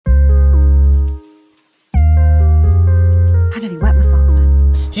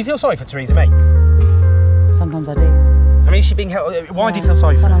Do you feel sorry for Theresa May? Sometimes I do. I mean, is she being held... Why do you feel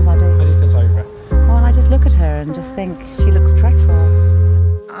sorry for her? Sometimes I do. Why do you feel sorry for her? Well, I just look at her and just think she looks dreadful.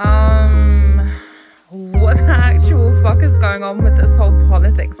 What the actual fuck is going on with this whole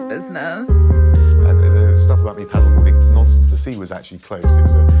politics business? The stuff about me paddleboarding, nonsense. The sea was actually closed. It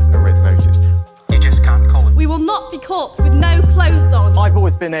was a red notice. You just can't call it. We will not be caught with no clothes on. I've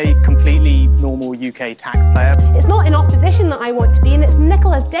always been a completely normal UK taxpayer. It's not in opposition that I want to be in, it's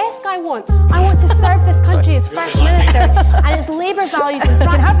Nicola's desk I want. I want to serve this country as First Minister, and it's Labour values and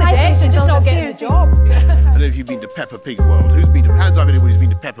practice. Have the desk and just not getting the job. I don't know if you've been to Peppa Pig World. Hands up anyone who's been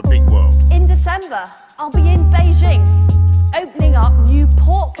to Peppa Pig World. In December, I'll be in Beijing, opening up new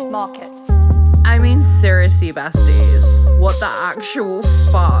pork markets. I mean, seriously, besties. What the actual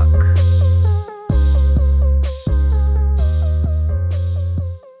fuck?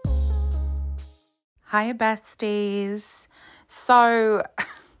 Hiya, besties. So,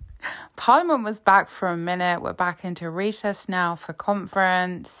 Parliament was back for a minute. We're back into recess now for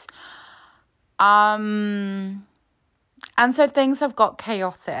conference. And so things have got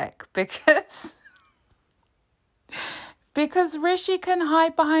chaotic because Rishi can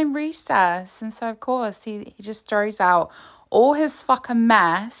hide behind recess. And so, of course, he just throws out all his fucking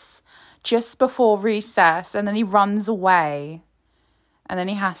mess just before recess, and then he runs away. And then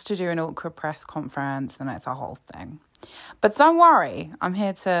he has to do an awkward press conference, and it's a whole thing. But don't worry, I'm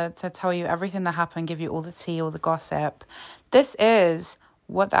here to tell you everything that happened, give you all the tea, all the gossip. This is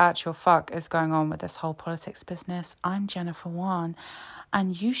what the actual fuck is going on with this whole politics business. I'm Jennifer Wan,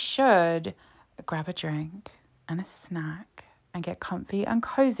 and you should grab a drink and a snack and get comfy and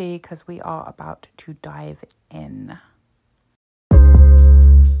cozy because we are about to dive in.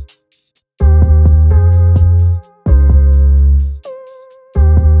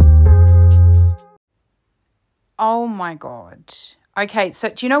 Oh my God. Okay, so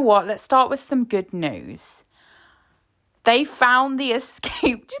do you know what? Let's start with some good news. They found the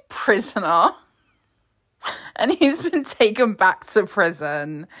escaped prisoner and he's been taken back to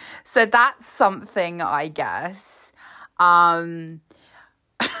prison. So that's something, I guess. But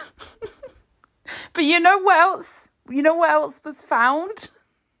you know what else? You know what else was found?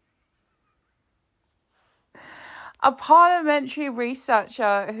 A parliamentary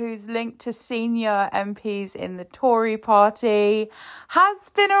researcher who's linked to senior MPs in the Tory party has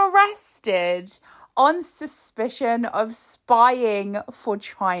been arrested on suspicion of spying for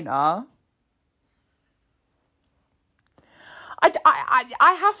China.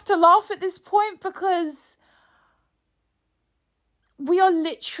 I have to laugh at this point because we are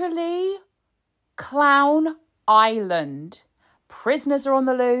literally Clown Island. Prisoners are on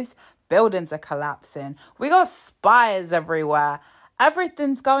the loose. Buildings are collapsing. We got spies everywhere.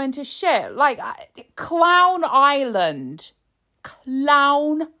 Everything's going to shit. Like, Clown Island.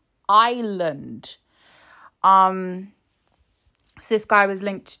 Clown Island. So this guy was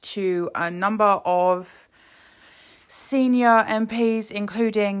linked to a number of senior MPs,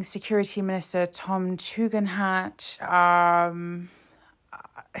 including Security Minister Tom Tugendhat.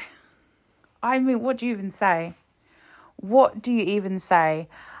 I mean, what do you even say? What do you even say?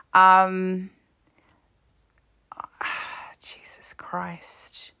 Jesus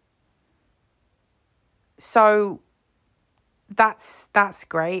Christ. So that's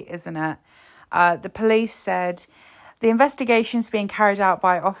great, isn't it? The police said the investigation is being carried out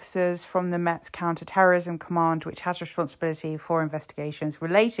by officers from the Met's Counter-Terrorism Command, which has responsibility for investigations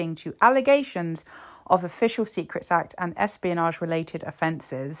relating to allegations of Official Secrets Act and espionage-related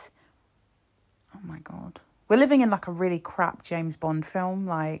offences. Oh my God. We're living in like a really crap James Bond film,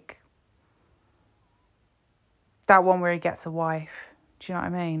 like that one where he gets a wife. Do you know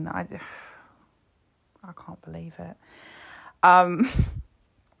what I mean? I can't believe it.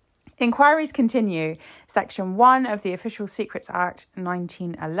 Inquiries continue. Section 1 of the Official Secrets Act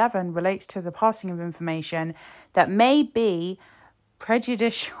 1911 relates to the passing of information that may be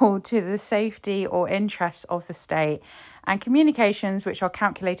prejudicial to the safety or interests of the state, and communications which are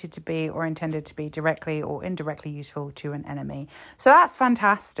calculated to be or intended to be directly or indirectly useful to an enemy. So that's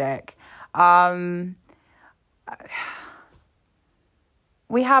fantastic.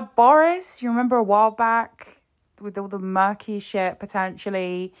 We had Boris, you remember a while back, with all the murky shit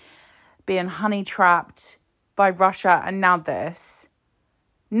potentially being honey trapped by Russia, and now this.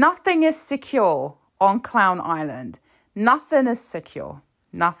 Nothing is secure on Clown Island. Nothing is secure.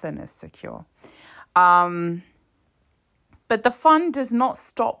 Nothing is secure. But the fun does not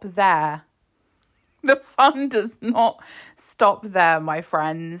stop there. The fun does not stop there, my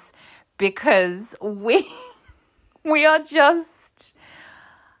friends, because we are just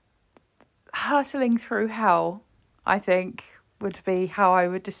hurtling through hell, I think. would be how I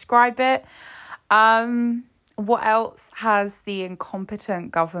would describe it. What else has the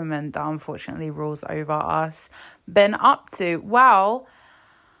incompetent government that unfortunately rules over us been up to? Well,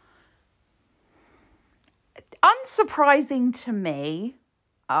 unsurprising to me,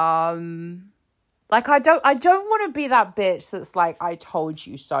 like, I don't want to be that bitch that's like, I told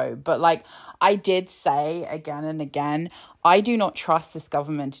you so. But like I did say again and again, I do not trust this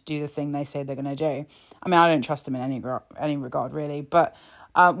government to do the thing they say they're going to do. I mean, I don't trust them in any regard, really. But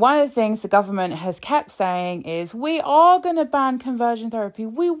one of the things the government has kept saying is, we are going to ban conversion therapy.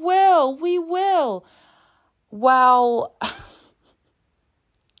 We will. Well,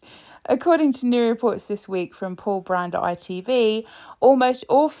 according to new reports this week from Paul Brand at ITV, almost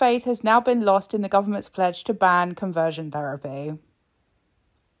all faith has now been lost in the government's pledge to ban conversion therapy.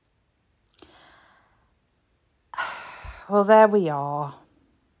 Well, there we are.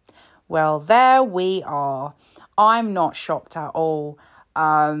 I'm not shocked at all,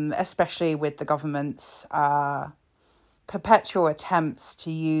 especially with the government's perpetual attempts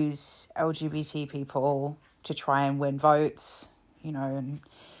to use LGBT people to try and win votes, you know, and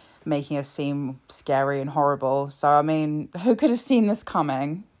making us seem scary and horrible. So, I mean, who could have seen this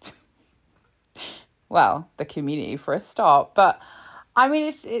coming? Well, the community for a start. But, I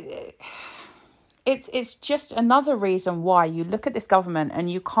mean, it's just another reason why you look at this government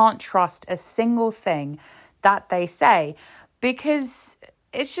and you can't trust a single thing that they say, because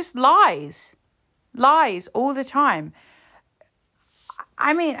it's just lies all the time.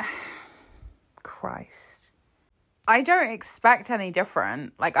 I mean, Christ. I don't expect any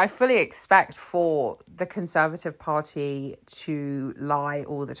different. Like, I fully expect for the Conservative Party to lie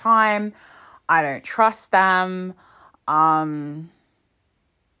all the time. I don't trust them. But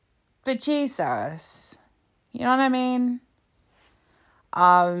Jesus, you know what I mean?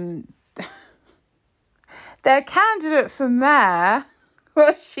 Their candidate for mayor,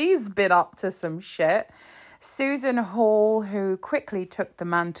 well, she's been up to some shit. Susan Hall, who quickly took the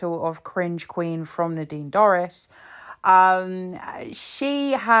mantle of cringe queen from Nadine Dorries.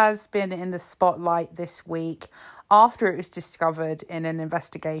 She has been in the spotlight this week after it was discovered in an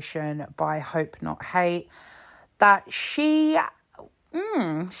investigation by Hope Not Hate that she's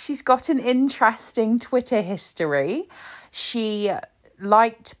got an interesting Twitter history. She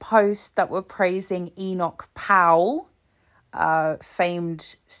liked posts that were praising Enoch Powell,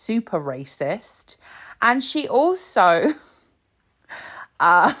 famed super racist. And she also,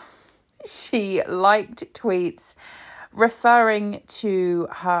 she liked tweets referring to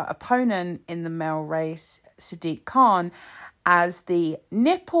her opponent in the male race, Sadiq Khan, as the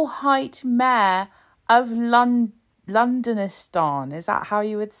nipple height mayor of Londonistan. Is that how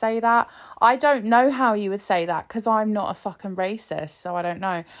you would say that? I don't know how you would say that because I'm not a fucking racist, so I don't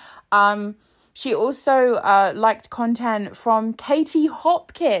know. She also liked content from Katie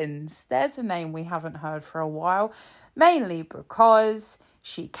Hopkins. There's a name we haven't heard for a while, mainly because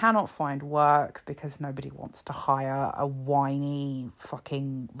she cannot find work because nobody wants to hire a whiny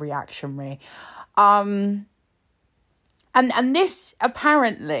fucking reactionary. And this,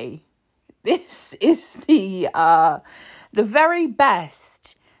 apparently, this is the very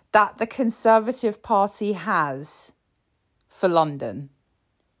best that the Conservative Party has for London.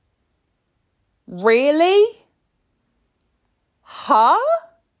 Really? Huh?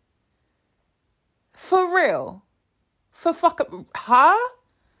 For real? For fucking... Huh?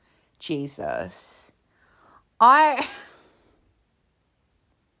 Jesus. I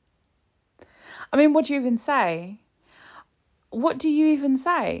mean, what do you even say? What do you even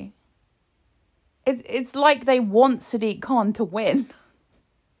say? It's like they want Sadiq Khan to win.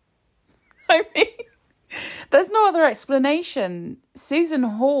 I mean, there's no other explanation. Susan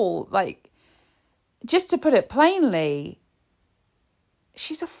Hall, like, just to put it plainly,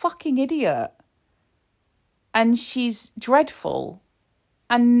 she's a fucking idiot. And she's dreadful.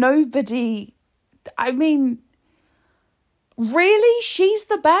 And nobody... I mean, really? She's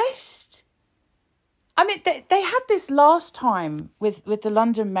the best? I mean, they had this last time with the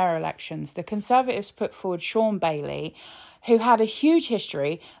London mayor elections. The Conservatives put forward Sean Bailey, who had a huge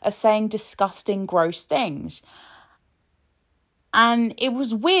history of saying disgusting, gross things. And it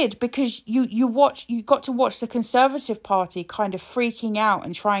was weird because you got to watch the Conservative Party kind of freaking out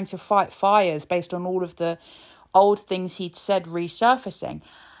and trying to fight fires based on all of the old things he'd said resurfacing,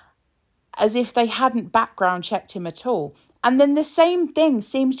 as if they hadn't background checked him at all. And then the same thing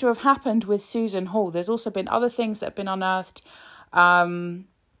seems to have happened with Susan Hall. There's also been other things that have been unearthed,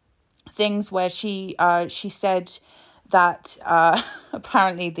 things where she said that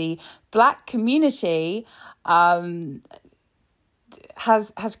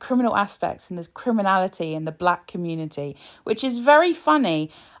has criminal aspects, and there's criminality in the black community, which is very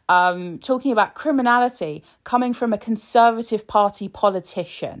funny. Talking about criminality coming from a Conservative Party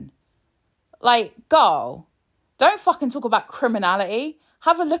politician. Like, go. Don't fucking talk about criminality.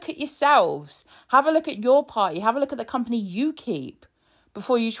 Have a look at yourselves. Have a look at your party. Have a look at the company you keep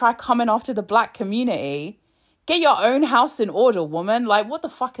before you try coming after the black community. Get your own house in order, woman. Like, what the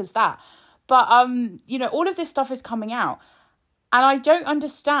fuck is that? But, all of this stuff is coming out. And I don't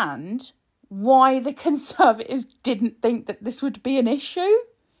understand why the Conservatives didn't think that this would be an issue.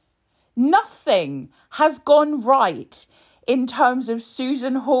 Nothing has gone right in terms of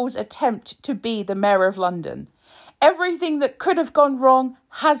Susan Hall's attempt to be the Mayor of London. Everything that could have gone wrong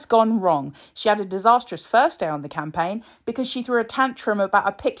has gone wrong. She had a disastrous first day on the campaign because she threw a tantrum about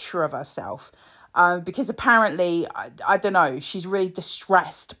a picture of herself. Because apparently, I don't know, she's really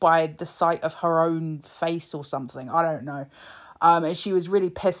distressed by the sight of her own face or something. I don't know. And she was really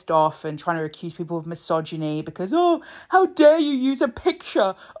pissed off and trying to accuse people of misogyny because, oh, how dare you use a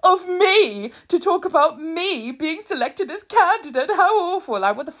picture of me to talk about me being selected as candidate? How awful.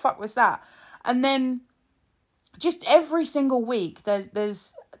 Like, what the fuck was that? And then just every single week,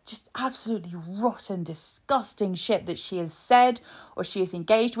 there's just absolutely rotten, disgusting shit that she has said or she has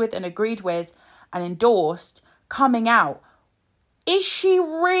engaged with and agreed with and endorsed coming out. Is she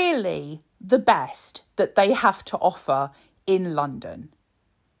really the best that they have to offer in London?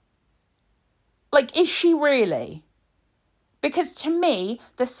 Like, is she really? Because to me,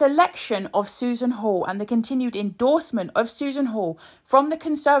 the selection of Susan Hall and the continued endorsement of Susan Hall from the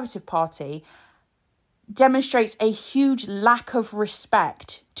Conservative Party demonstrates a huge lack of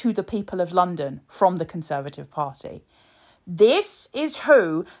respect to the people of London from the Conservative Party. This is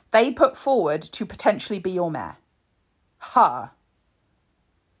who they put forward to potentially be your mayor. Her.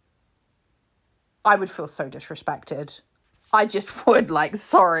 I would feel so disrespected. I just would, like,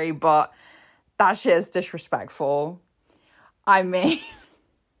 sorry, but that shit is disrespectful. I mean,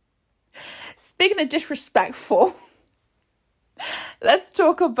 speaking of disrespectful, let's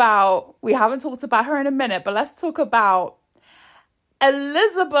talk about, we haven't talked about her in a minute, but let's talk about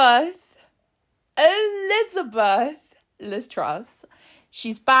Elizabeth Liz Truss.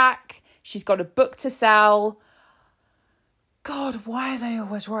 She's back. She's got a book to sell. God, why are they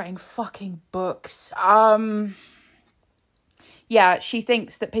always writing fucking books? Yeah, she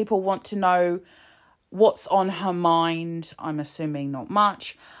thinks that people want to know what's on her mind. I'm assuming not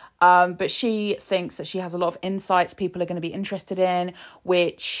much. But she thinks that she has a lot of insights people are going to be interested in,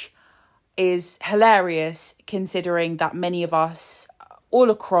 which is hilarious considering that many of us all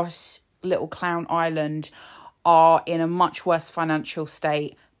across Little Clown Island are in a much worse financial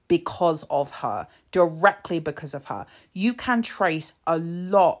state because of her, directly because of her. You can trace a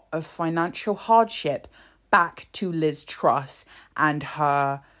lot of financial hardship back to Liz Truss and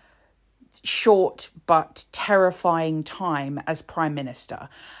her short but terrifying time as Prime Minister.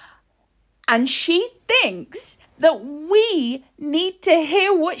 And she thinks that we need to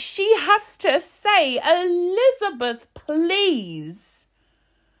hear what she has to say. Elizabeth, please.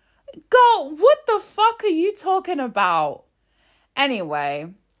 God, what the fuck are you talking about?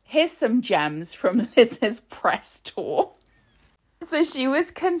 Anyway, here's some gems from Liz's press tour. So she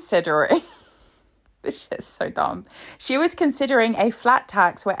was considering... This shit's so dumb. She was considering a flat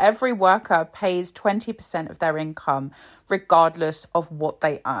tax where every worker pays 20% of their income, regardless of what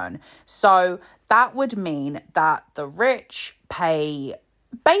they earn. So that would mean that the rich pay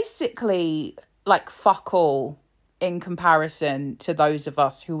basically like fuck all in comparison to those of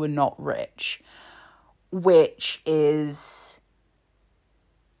us who are not rich, which is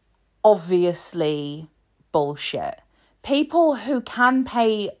obviously bullshit. People who can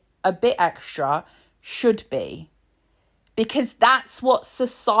pay a bit extra should be, because that's what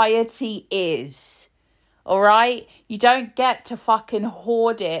society is. All right? You don't get to fucking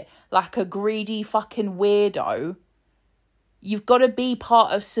hoard it like a greedy fucking weirdo. You've got to be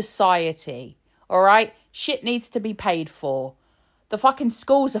part of society. All right? Shit needs to be paid for. The fucking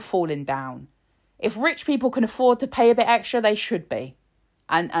schools are falling down. If rich people can afford to pay a bit extra, they should be.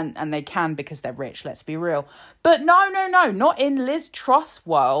 And they can because they're rich, let's be real. But no, not in Liz Truss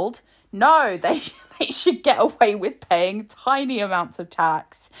world. No, they should get away with paying tiny amounts of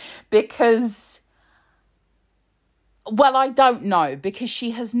tax because, well, I don't know, because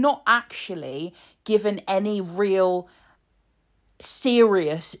she has not actually given any real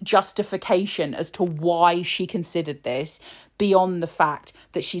serious justification as to why she considered this beyond the fact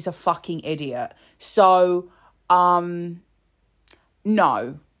that she's a fucking idiot. So, no.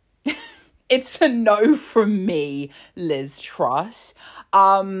 It's a no from me, Liz Truss.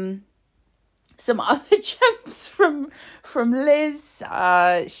 some other gems from Liz.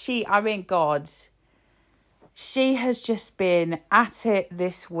 God, she has just been at it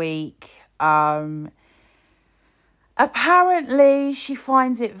this week. Apparently, she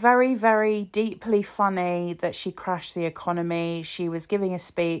finds it very, very deeply funny that she crashed the economy. She was giving a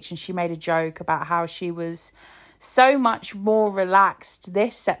speech and she made a joke about how she was so much more relaxed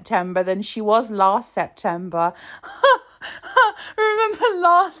this September than she was last September. Remember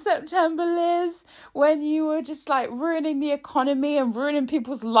last September, Liz, when you were just like ruining the economy and ruining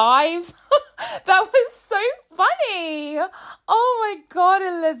people's lives? That was so funny. Oh my God,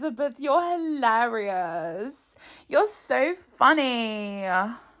 Elizabeth, you're hilarious. You're so funny.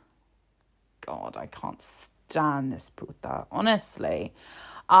 God, I can't stand this puta, honestly.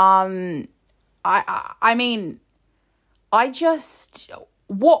 I mean, I just,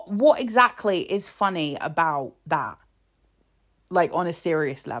 what exactly is funny about that? Like, on a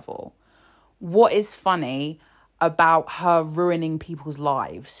serious level, what is funny about her ruining people's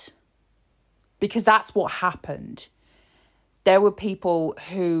lives? Because that's what happened. There were people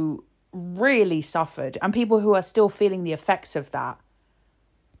who really suffered and people who are still feeling the effects of that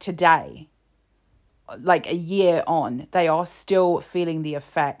today. Like a year on, they are still feeling the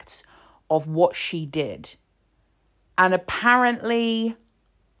effects of what she did. And apparently,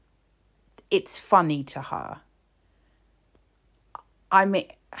 it's funny to her. I mean,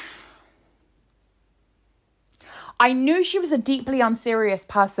 I knew she was a deeply unserious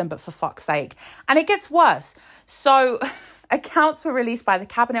person, but for fuck's sake. And it gets worse. So accounts were released by the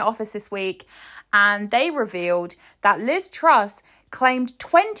Cabinet Office this week, and they revealed that Liz Truss claimed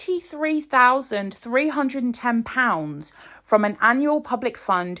 £23,310 from an annual public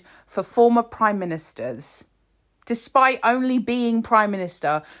fund for former prime ministers, despite only being prime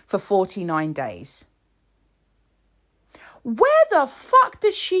minister for 49 days. Where the fuck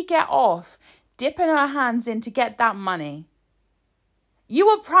does she get off dipping her hands in to get that money? You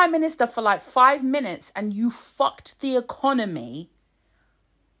were prime minister for like 5 minutes and you fucked the economy.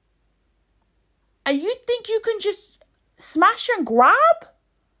 And you think you can just smash and grab?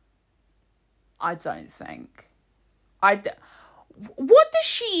 I don't think. What does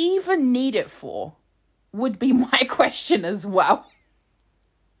she even need it for? Would be my question as well.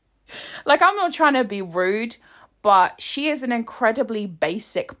 Like, I'm not trying to be rude, but she is an incredibly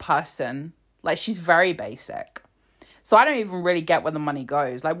basic person. Like, she's very basic. So I don't even really get where the money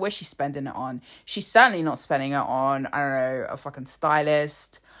goes. Like, where's she spending it on? She's certainly not spending it on, I don't know, a fucking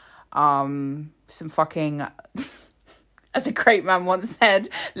stylist. Some fucking, as a great man once said,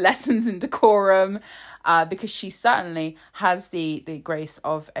 lessons in decorum. Because she certainly has the grace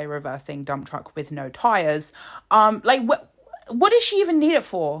of a reversing dump truck with no tires. Like, what does she even need it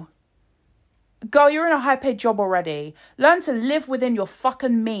for? Girl, you're in a high-paid job already. Learn to live within your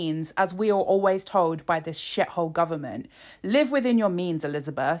fucking means, as we are always told by this shithole government. Live within your means,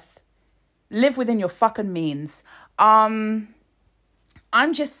 Elizabeth. Live within your fucking means. I'm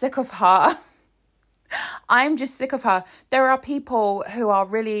just sick of her. I'm just sick of her. There are people who are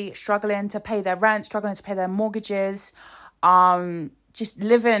really struggling to pay their rent, struggling to pay their mortgages, just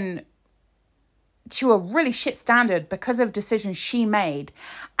living to a really shit standard because of decisions she made.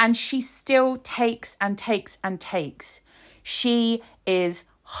 And she still takes and takes and takes. She is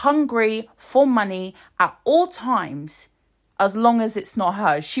hungry for money at all times, as long as it's not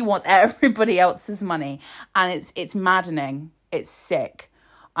hers. She wants everybody else's money. And it's maddening. It's sick.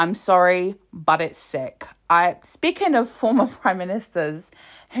 I'm sorry, but it's sick. Speaking of former prime ministers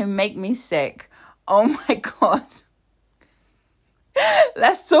who make me sick, oh my God.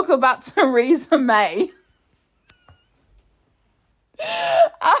 Let's talk about Theresa May.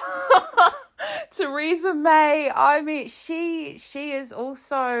 Theresa May, I mean, she is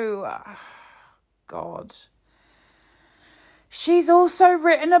also, God. She's also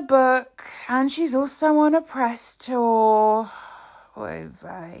written a book and she's also on a press tour. Oy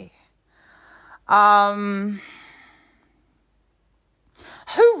vey.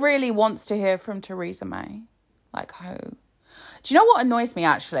 Who really wants to hear from Theresa May? Like, who? Do you know what annoys me,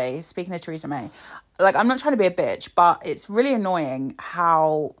 actually, speaking of Theresa May? Like, I'm not trying to be a bitch, but it's really annoying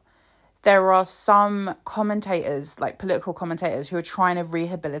how there are some commentators, like political commentators, who are trying to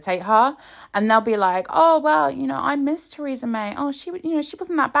rehabilitate her. And they'll be like, oh, well, you know, I miss Theresa May. Oh, she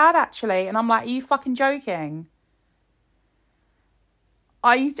wasn't that bad, actually. And I'm like, are you fucking joking?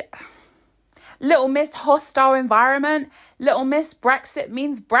 Are you... Little Miss hostile environment. Little Miss Brexit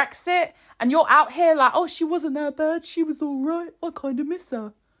means Brexit. And you're out here like, oh, she wasn't that bad. She was all right. I kind of miss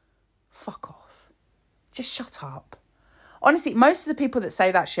her. Fuck off. Just shut up. Honestly, most of the people that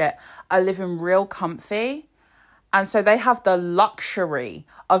say that shit are living real comfy. And so they have the luxury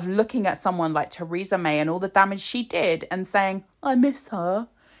of looking at someone like Theresa May and all the damage she did and saying, I miss her.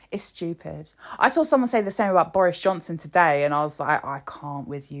 It's stupid. I saw someone say the same about Boris Johnson today, and I was like, I can't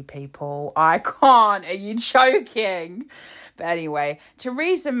with you people. I can't. Are you joking? But anyway,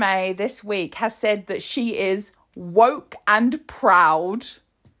 Theresa May this week has said that she is woke and proud.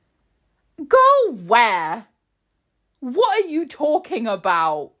 Go where? What are you talking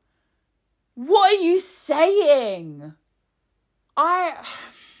about? What are you saying? I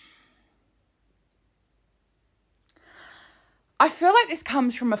feel like this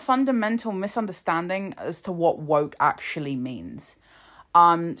comes from a fundamental misunderstanding as to what woke actually means.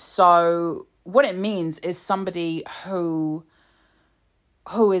 So what it means is somebody who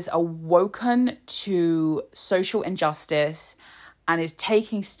is awoken to social injustice and is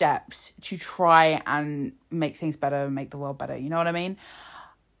taking steps to try and make things better, make the world better. You know what I mean?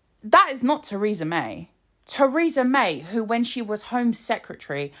 That is not Theresa May. Theresa May, who when she was Home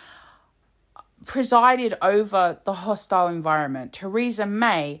Secretary, presided over the hostile environment. Theresa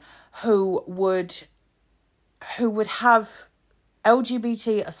May, who would have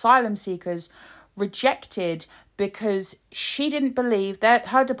LGBT asylum seekers rejected because she didn't believe that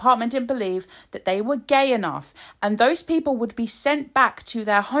her department didn't believe that they were gay enough, and those people would be sent back to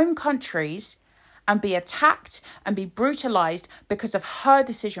their home countries and be attacked and be brutalized because of her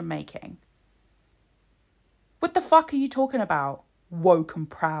decision making. What the fuck are you talking about? Woke and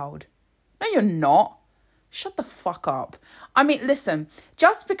proud. No, you're not. Shut the fuck up. I mean, listen,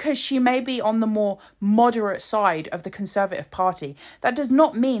 just because she may be on the more moderate side of the Conservative Party, that does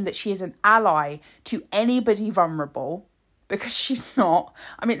not mean that she is an ally to anybody vulnerable, because she's not.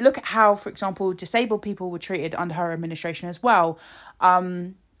 I mean, look at how, for example, disabled people were treated under her administration as well.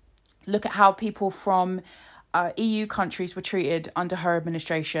 Look at how people from EU countries were treated under her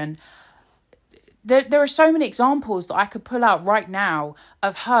administration. There are so many examples that I could pull out right now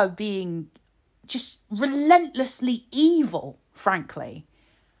of her being just relentlessly evil, frankly.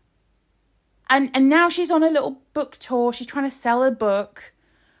 And now she's on a little book tour. She's trying to sell a book,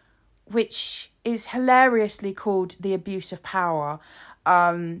 which is hilariously called The Abuse of Power.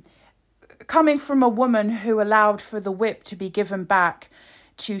 Coming from a woman who allowed for the whip to be given back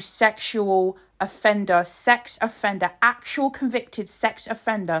to actual convicted sex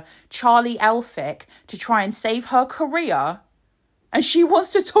offender, Charlie Elphick, to try and save her career. And she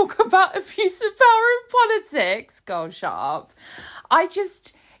wants to talk about abuse of power in politics. God, shut up.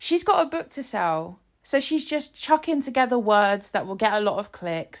 She's got a book to sell. So she's just chucking together words that will get a lot of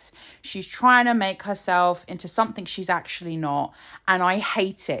clicks. She's trying to make herself into something she's actually not. And I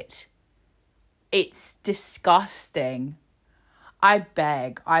hate it. It's disgusting. I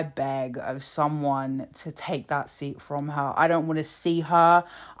beg of someone to take that seat from her. I don't want to see her.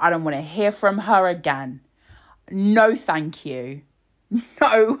 I don't want to hear from her again. No, thank you.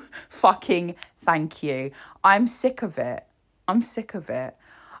 No fucking thank you. I'm sick of it.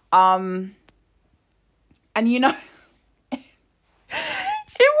 And you know, it wasn't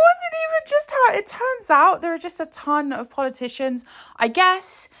even just her. It turns out there are just a ton of politicians. I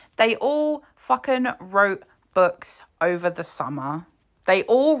guess they all fucking wrote books over the summer.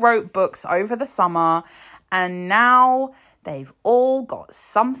 And now they've all got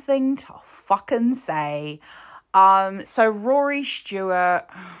something to fucking say. So Rory Stewart,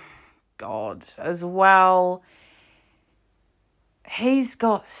 God, as well, he's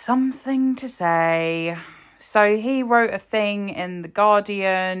got something to say. So he wrote a thing in The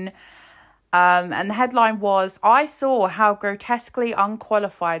Guardian, and the headline was, I saw how grotesquely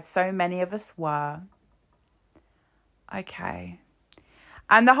unqualified so many of us were. Okay.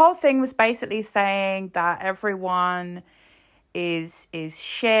 And the whole thing was basically saying that everyone is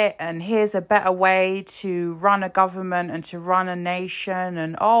shit, and here's a better way to run a government and to run a nation,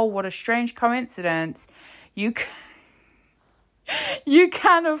 and oh, what a strange coincidence. You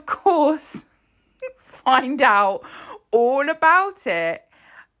can of course find out all about it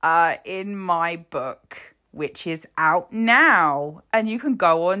in my book, which is out now, and you can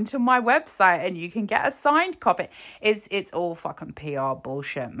go onto my website and you can get a signed copy. It's all fucking PR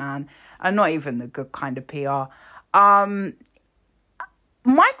bullshit, man, and not even the good kind of PR.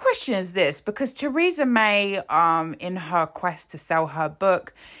 My question is this, because Theresa May, in her quest to sell her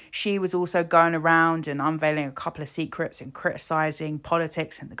book, she was also going around and unveiling a couple of secrets and criticising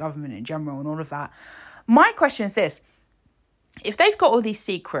politics and the government in general and all of that. My question is this: if they've got all these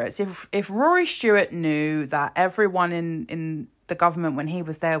secrets, if Rory Stewart knew that everyone in the government when he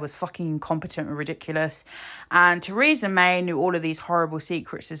was there was fucking incompetent and ridiculous, and Theresa May knew all of these horrible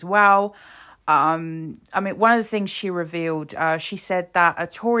secrets as well, I mean, one of the things she revealed, she said that a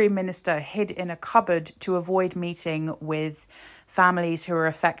Tory minister hid in a cupboard to avoid meeting with families who were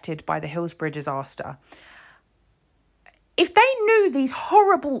affected by the Hillsborough disaster. If they knew these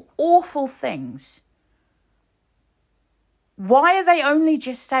horrible, awful things, why are they only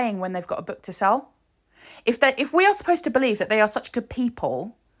just saying when they've got a book to sell? If we are supposed to believe that they are such good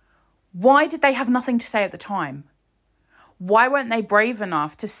people, why did they have nothing to say at the time? Why weren't they brave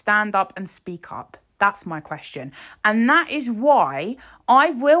enough to stand up and speak up? That's my question. And that is why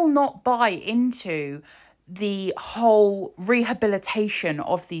I will not buy into the whole rehabilitation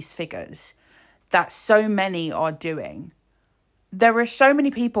of these figures that so many are doing. There are so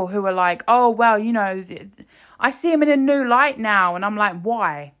many people who are like, oh, well, you know, I see him in a new light now. And I'm like,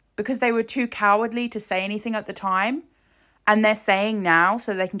 why? Because they were too cowardly to say anything at the time. And they're saying now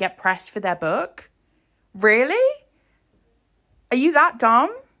so they can get press for their book? Really? Are you that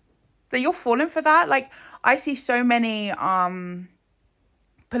dumb that you're falling for that? Like, I see so many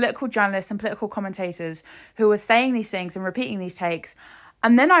political journalists and political commentators who are saying these things and repeating these takes.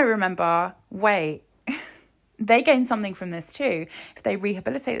 And then I remember, wait, they gain something from this too. If they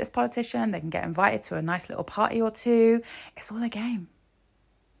rehabilitate this politician, they can get invited to a nice little party or two. It's all a game.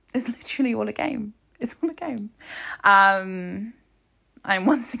 It's literally all a game. It's all a game. I'm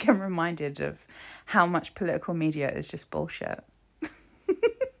once again reminded of how much political media is just bullshit.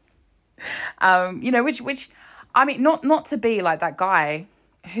 You know, which I mean, not to be like that guy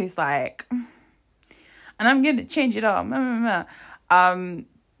who's like, and I'm going to change it up.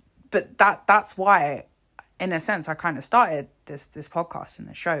 But that's why, in a sense, I kind of started this podcast and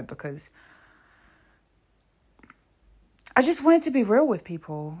the show, because I just wanted to be real with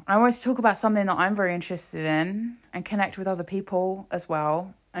people. I wanted to talk about something that I'm very interested in and connect with other people as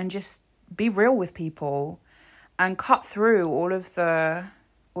well, and just be real with people and cut through all of the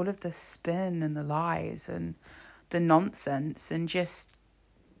spin and the lies and the nonsense and just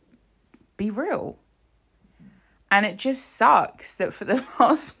be real. And it just sucks that for the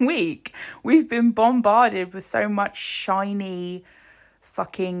last week we've been bombarded with so much shiny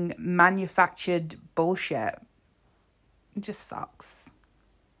fucking manufactured bullshit. It just sucks.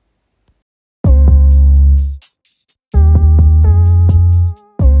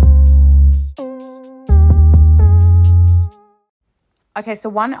 Okay, so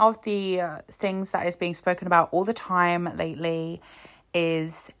one of the things that is being spoken about all the time lately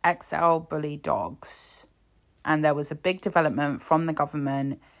is XL bully dogs. And there was a big development from the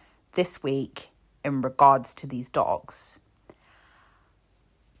government this week in regards to these dogs.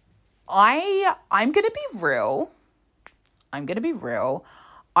 I'm going to be real.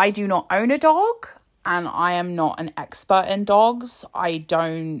 I do not own a dog, and I am not an expert in dogs. I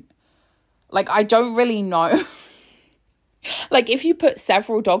don't really know. Like, if you put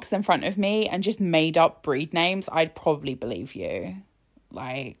several dogs in front of me and just made up breed names, I'd probably believe you.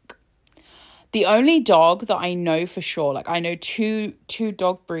 Like, the only dog that I know for sure, like, I know two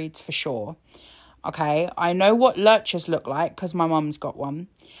dog breeds for sure. Okay, I know what lurchers look like because my mum's got one.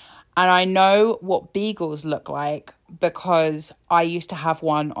 And I know what beagles look like because I used to have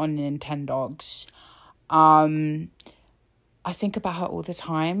one on Nintendogs. I think about her all the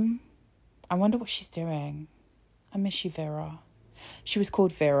time. I wonder what she's doing. I miss you, Vera. She was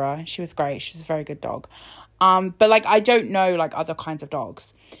called Vera. She was great. She was a very good dog. But, like, I don't know, like, other kinds of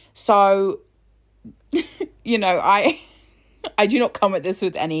dogs. So, you know, I do not come at this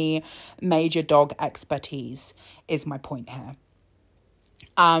with any major dog expertise, is my point here.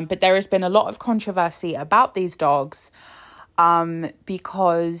 But there has been a lot of controversy about these dogs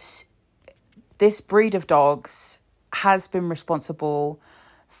because this breed of dogs has been responsible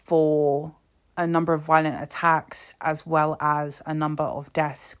for a number of violent attacks as well as a number of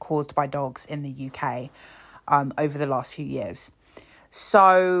deaths caused by dogs in the UK over the last few years.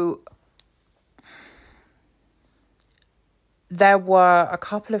 So there were a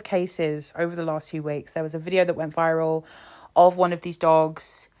couple of cases over the last few weeks. There was a video that went viral of one of these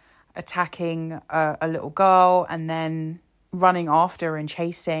dogs attacking a little girl and then running after and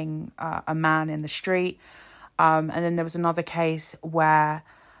chasing a man in the street. And then there was another case where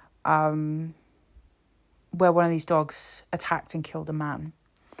one of these dogs attacked and killed a man.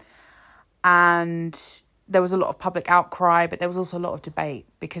 And there was a lot of public outcry, but there was also a lot of debate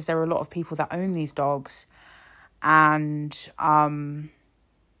because there are a lot of people that own these dogs and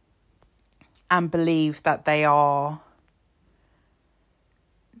believe that they are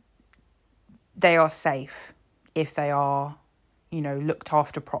safe if they are, you know, looked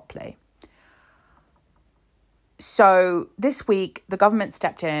after properly. So this week, the government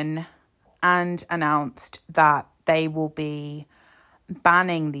stepped in and announced that they will be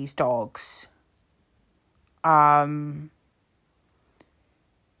banning these dogs by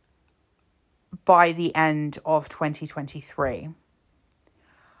the end of 2023.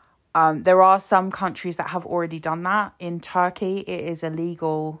 There are some countries that have already done that. In Turkey, it is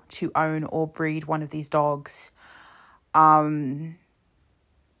illegal to own or breed one of these dogs. In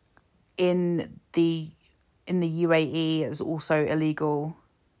the UAE, it's also illegal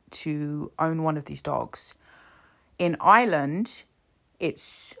to own one of these dogs. In Ireland,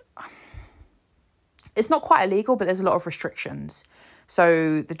 it's not quite illegal, but there's a lot of restrictions.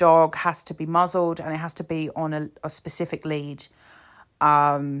 So the dog has to be muzzled and it has to be on a specific lead.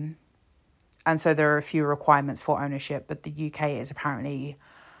 And so there are a few requirements for ownership, but the UK is apparently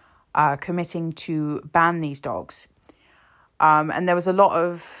committing to ban these dogs. And there was a lot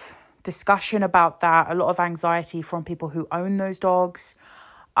of discussion about that, a lot of anxiety from people who own those dogs.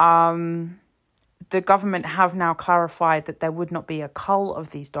 The government have now clarified that there would not be a cull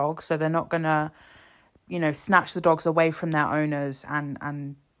of these dogs, so they're not going to, snatch the dogs away from their owners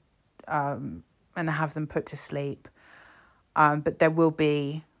and have them put to sleep. But there will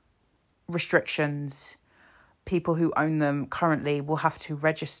be restrictions. People who own them currently will have to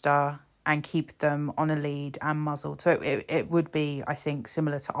register and keep them on a lead and muzzled. So it would be, I think,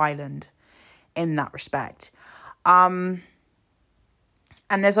 similar to Ireland in that respect. And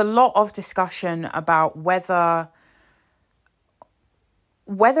there's a lot of discussion about whether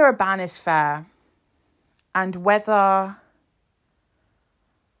a ban is fair and whether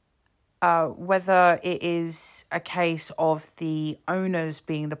it is a case of the owners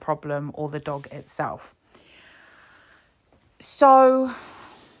being the problem or the dog itself. So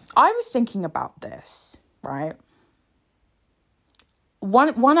I was thinking about this, right?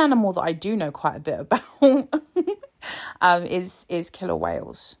 One animal that I do know quite a bit about is killer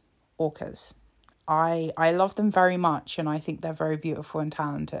whales, orcas. I love them very much, and I think they're very beautiful and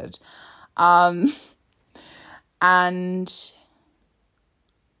talented. And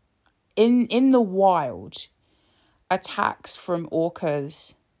in the wild, attacks from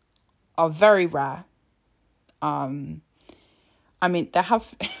orcas are very rare. I mean, there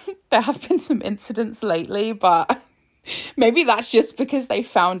have been some incidents lately, but maybe that's just because they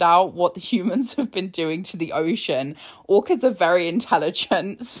found out what the humans have been doing to the ocean. Orcas are very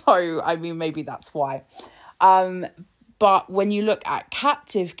intelligent, so I mean, maybe that's why. But when you look at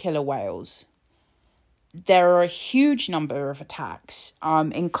captive killer whales, there are a huge number of attacks,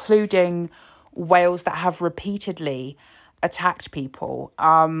 including whales that have repeatedly attacked people.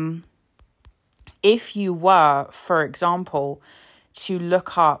 If you were, for example, to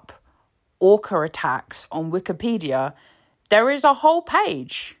look up orca attacks on Wikipedia, there is a whole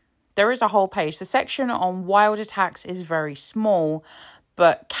page. The section on wild attacks is very small,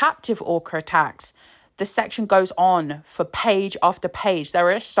 but captive orca attacks, the section goes on for page after page.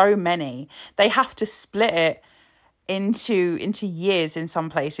 There are so many. They have to split it into years in some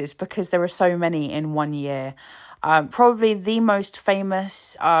places because there are so many in 1 year. Probably the most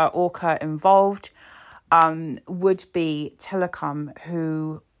famous orca involved would be Tilikum,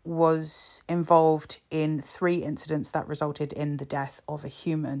 who was involved in 3 incidents that resulted in the death of a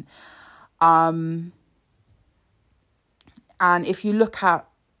human. And if you look at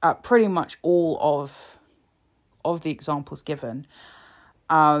pretty much all of the examples given,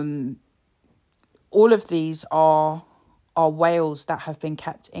 all of these are whales that have been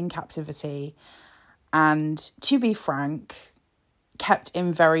kept in captivity and, to be frank, kept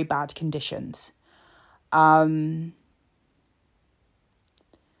in very bad conditions.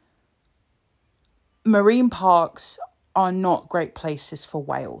 Marine parks are not great places for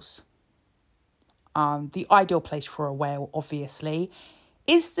whales. The ideal place for a whale, obviously,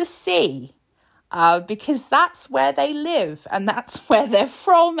 is the sea, because that's where they live and that's where they're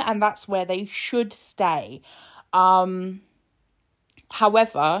from and that's where they should stay. However,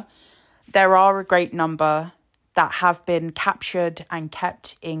 there are a great number that have been captured and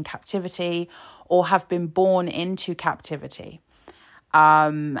kept in captivity or have been born into captivity.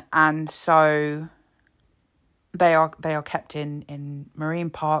 And so they are kept in marine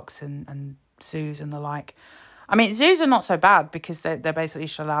parks and zoos and the like. I mean, zoos are not so bad because they're basically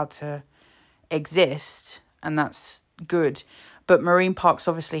just allowed to exist, and that's good. But marine parks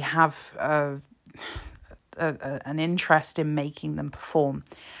obviously have an interest in making them perform.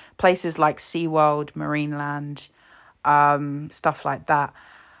 Places like SeaWorld, Marineland, stuff like that.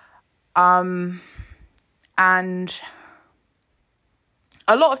 And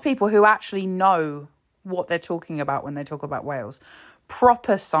a lot of people who actually know what they're talking about when they talk about whales,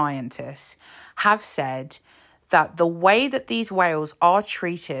 proper scientists, have said that the way that these whales are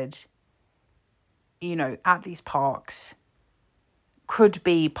treated, at these parks could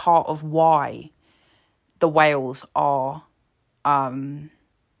be part of why the whales are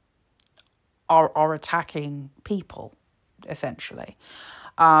attacking people, essentially.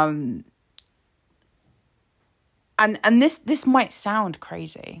 And this might sound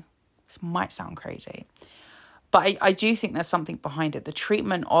crazy. This might sound crazy. But I do think there's something behind it. The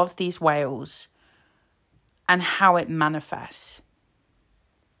treatment of these whales and how it manifests.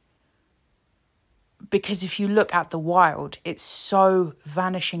 Because if you look at the wild, it's so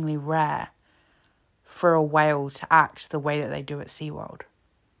vanishingly rare for a whale to act the way that they do at SeaWorld.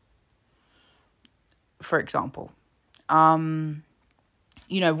 For example, whales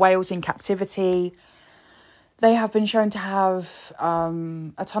in captivity, they have been shown to have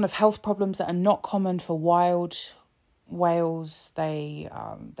a ton of health problems that are not common for wild whales. They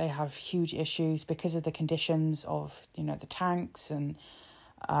have huge issues because of the conditions of, the tanks and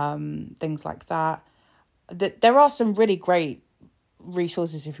things like that. There are some really great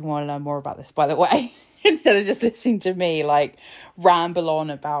resources if you want to learn more about this, by the way, instead of just listening to me ramble on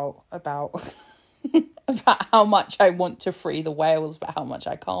about about how much I want to free the whales, but how much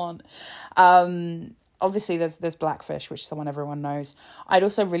I can't. Obviously there's Blackfish, which is someone everyone knows. I'd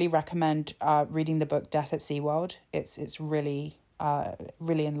also really recommend reading the book Death at SeaWorld. It's really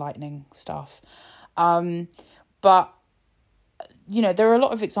really enlightening stuff. But there are a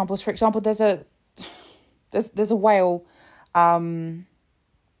lot of examples. For example, there's a whale,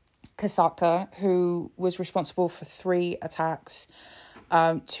 Kasaka, who was responsible for 3 attacks,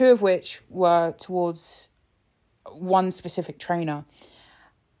 2 of which were towards one specific trainer.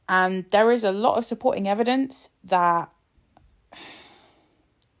 And there is a lot of supporting evidence that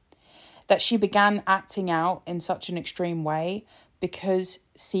she began acting out in such an extreme way because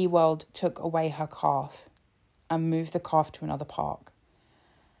SeaWorld took away her calf and moved the calf to another park.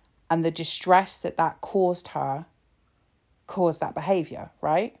 And the distress that caused her caused that behaviour,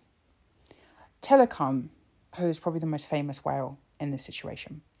 right? Tilikum, who is probably the most famous whale in this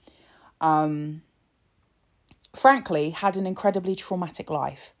situation, frankly, had an incredibly traumatic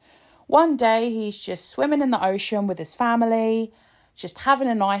life. One day, he's just swimming in the ocean with his family, just having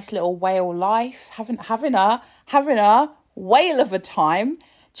a nice little whale life, having a whale of a time,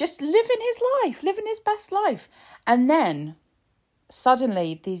 just living his best life. And then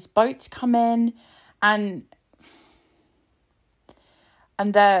suddenly these boats come in and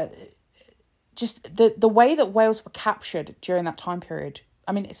they're just the way that whales were captured during that time period.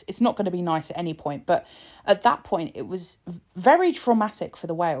 I mean, it's not going to be nice at any point, but at that point it was very traumatic for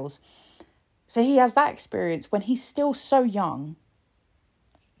the whales. So he has that experience when he's still so young,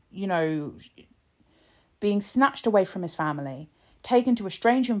 being snatched away from his family, taken to a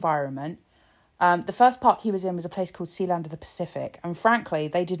strange environment. The first park he was in was a place called Sealand of the Pacific. And frankly,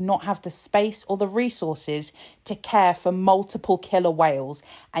 they did not have the space or the resources to care for multiple killer whales.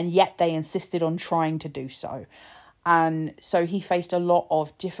 And yet they insisted on trying to do so. And so he faced a lot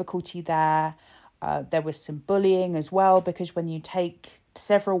of difficulty there. There was some bullying as well, because when you take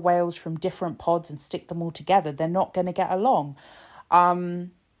several whales from different pods and stick them all together, they're not going to get along.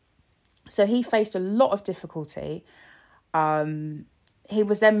 So he faced a lot of difficulty. He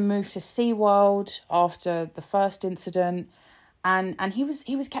was then moved to SeaWorld after the first incident, and he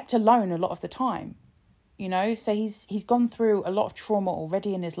was kept alone a lot of the time. So he's gone through a lot of trauma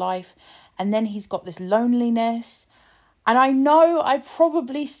already in his life, and then he's got this loneliness. And I know I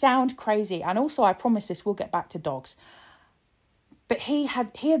probably sound crazy, and also I promise this, we'll get back to dogs. But he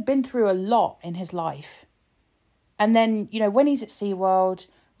had been through a lot in his life. And then, when he's at SeaWorld,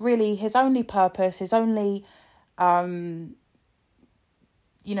 really his only purpose, his only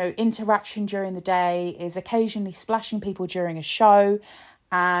interaction during the day is occasionally splashing people during a show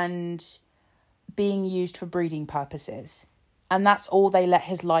and being used for breeding purposes. And that's all they let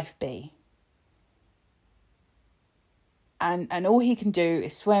his life be. And all he can do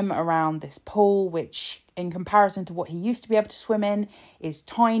is swim around this pool, which in comparison to what he used to be able to swim in is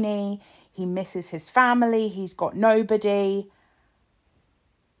tiny. He misses his family. He's got nobody.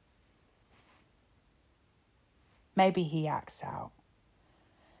 Maybe he acts out.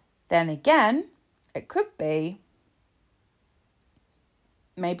 Then again, it could be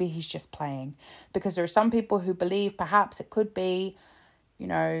maybe he's just playing, because there are some people who believe perhaps it could be,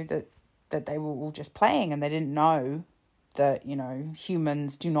 that they were all just playing and they didn't know that,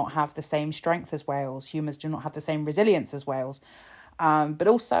 humans do not have the same strength as whales. Humans do not have the same resilience as whales. But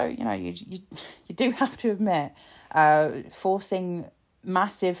also, you do have to admit, forcing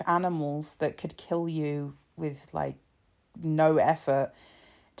massive animals that could kill you with no effort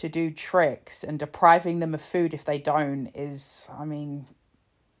to do tricks and depriving them of food if they don't is,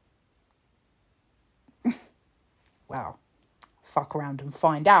 wow, fuck around and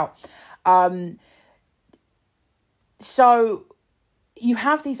find out. So you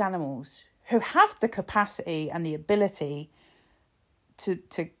have these animals who have the capacity and the ability to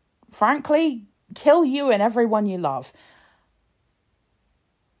frankly kill you and everyone you love.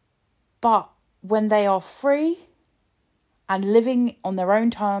 But when they are free and living on their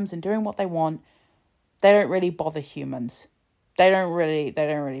own terms and doing what they want, they don't really bother humans. They don't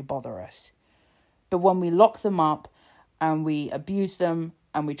really bother us. But when we lock them up and we abuse them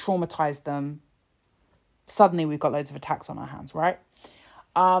and we traumatize them, suddenly we've got loads of attacks on our hands, right?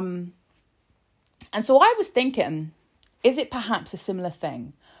 And so I was thinking, is it perhaps a similar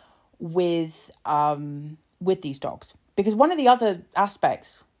thing with these dogs? Because one of the other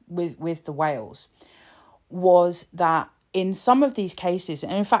aspects with the whales was that in some of these cases,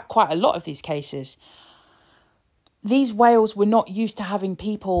 and in fact quite a lot of these cases, these whales were not used to having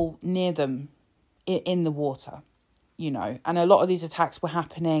people near them in the water, you know, and a lot of these attacks were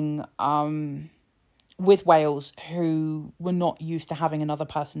happening with whales who were not used to having another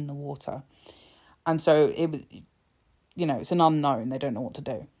person in the water. And so it was, you know, it's an unknown. They don't know what to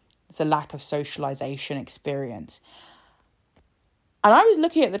do. It's a lack of socialization experience. And I was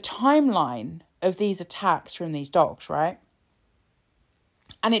looking at the timeline of these attacks from these dogs, right?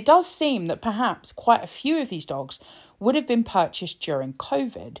 And it does seem that perhaps quite a few of these dogs would have been purchased during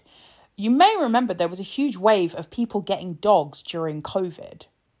COVID. You may remember there was a huge wave of people getting dogs during COVID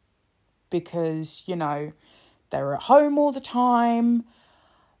because, you know, they were at home all the time,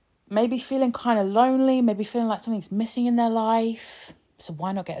 maybe feeling kind of lonely, maybe feeling like something's missing in their life. So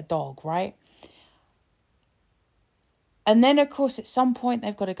why not get a dog, right? And then, of course, at some point,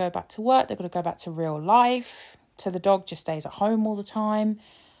 they've got to go back to work. They've got to go back to real life. So the dog just stays at home all the time.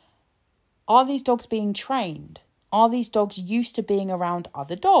 Are these dogs being trained? Are these dogs used to being around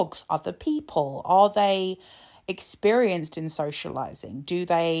other dogs, other people? Are they experienced in socializing? Do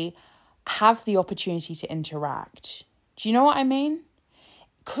they have the opportunity to interact? Do you know what I mean?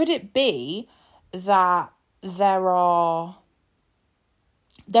 Could it be that there are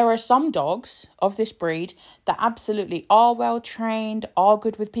some dogs of this breed that absolutely are well trained, are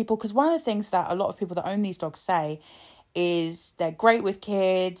good with people? Because one of the things that a lot of people that own these dogs say is they're great with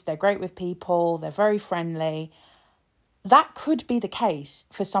kids, they're great with people, they're very friendly. That could be the case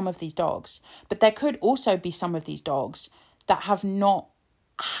for some of these dogs. But there could also be some of these dogs that have not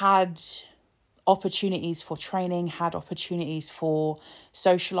had opportunities for training, had opportunities for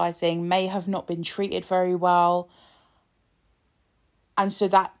socializing, may have not been treated very well. And so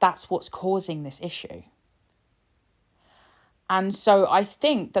that's what's causing this issue. And so I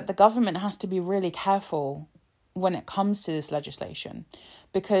think that the government has to be really careful when it comes to this legislation,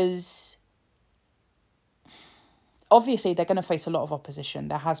 because obviously they're going to face a lot of opposition.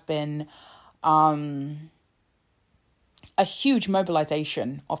 There has been a huge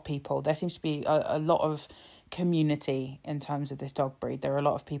mobilization of people. There seems to be a lot of community in terms of this dog breed. There are a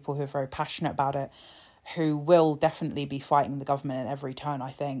lot of people who are very passionate about it, who will definitely be fighting the government at every turn,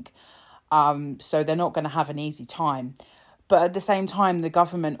 I think. So they're not going to have an easy time. But at the same time, the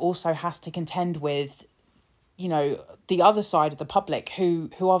government also has to contend with, you know, the other side of the public who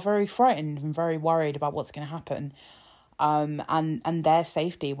are very frightened and very worried about what's going to happen, and their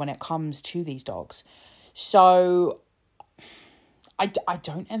safety when it comes to these dogs. So I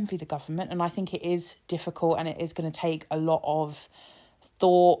don't envy the government, and I think it is difficult, and it is going to take a lot of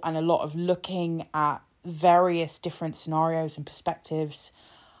thought and a lot of looking at various different scenarios and perspectives.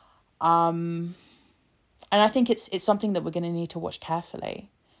 And I think it's something that we're going to need to watch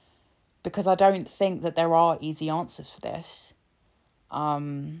carefully, because I don't think that there are easy answers for this.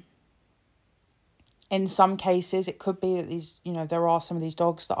 In some cases, it could be that these, you know, there are some of these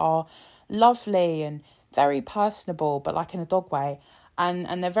dogs that are lovely and very personable, but like in a dog way,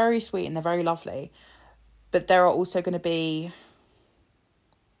 and they're very sweet and they're very lovely. But there are also going to be,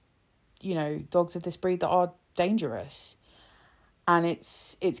 you know, dogs of this breed that are dangerous. And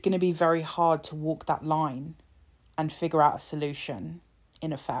it's going to be very hard to walk that line and figure out a solution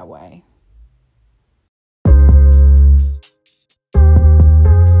in a fair way.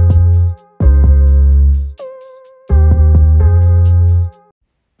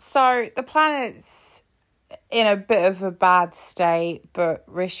 So the planet's in a bit of a bad state, but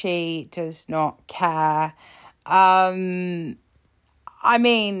Rishi does not care. I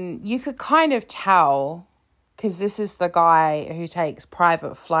mean, you could kind of tell, because this is the guy who takes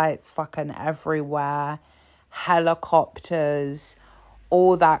private flights fucking everywhere, helicopters,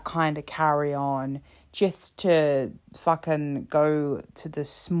 all that kind of carry on, just to fucking go to the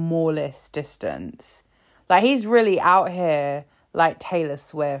smallest distance. Like, he's really out here like Taylor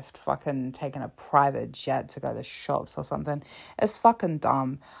Swift fucking taking a private jet to go to the shops or something. It's fucking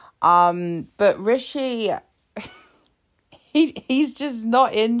dumb. But Rishi, he's just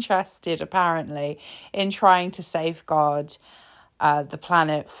not interested, apparently, in trying to safeguard the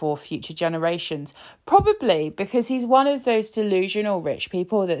planet for future generations. Probably because he's one of those delusional rich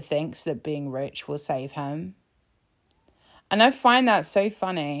people that thinks that being rich will save him. And I find that so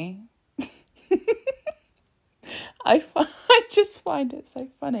funny. I just find it so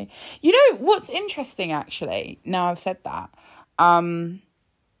funny. You know what's interesting, actually, now I've said that? A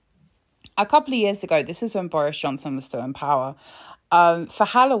couple of years ago, this is when Boris Johnson was still in power, for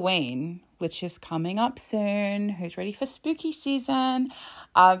Halloween, which is coming up soon. Who's ready for spooky season?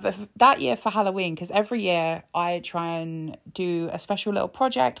 But that year for Halloween, because every year I try and do a special little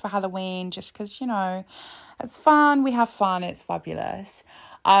project for Halloween, just because, you know, it's fun. We have fun. It's fabulous.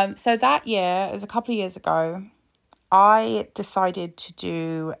 So that year, it was a couple of years ago, I decided to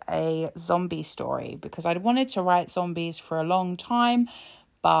do a zombie story because I'd wanted to write zombies for a long time,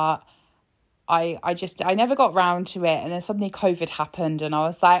 but I never got round to it. And then suddenly COVID happened and I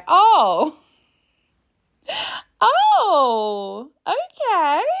was like, oh,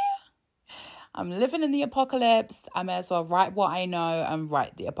 okay. I'm living in the apocalypse. I may as well write what I know and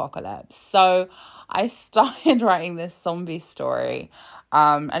write the apocalypse. So I started writing this zombie story.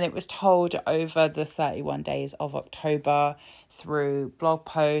 And it was told over the 31 days of October through blog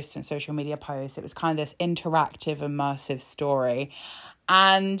posts and social media posts. It was kind of this interactive, immersive story.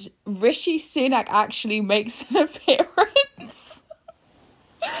 And Rishi Sunak actually makes an appearance.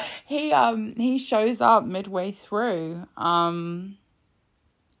 He shows up midway through.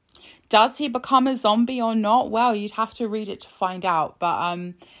 Does he become a zombie or not? Well, you'd have to read it to find out.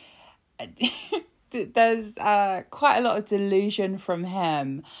 But there's quite a lot of delusion from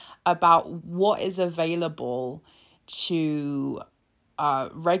him about what is available to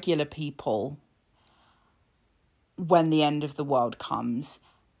regular people when the end of the world comes,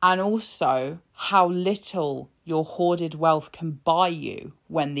 and also how little your hoarded wealth can buy you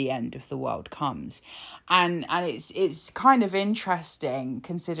when the end of the world comes. And it's kind of interesting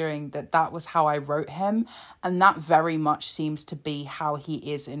considering that was how I wrote him, and that very much seems to be how he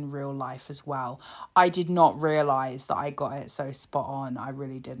is in real life as well. I did not realise that I got it so spot on. I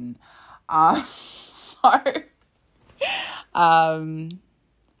really didn't.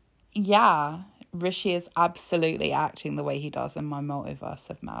 Yeah, Rishi is absolutely acting the way he does in my multiverse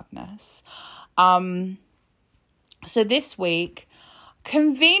of madness. So this week,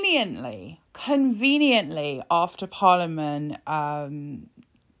 conveniently after Parliament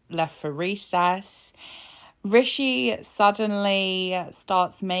left for recess, Rishi suddenly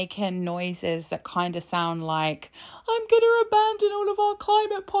starts making noises that kind of sound like, I'm going to abandon all of our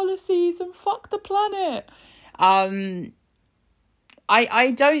climate policies and fuck the planet.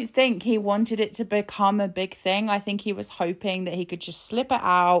 I don't think he wanted it to become a big thing. I think he was hoping that he could just slip it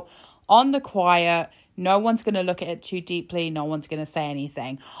out on the quiet. No one's going to look at it too deeply. No one's going to say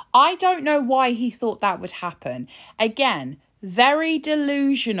anything. I don't know why he thought that would happen. Again, very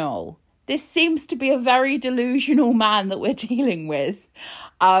delusional. This seems to be a very delusional man that we're dealing with.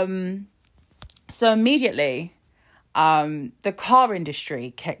 So immediately, the car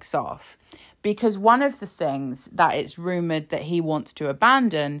industry kicks off. Because one of the things that it's rumoured that he wants to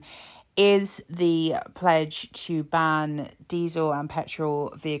abandon is the pledge to ban diesel and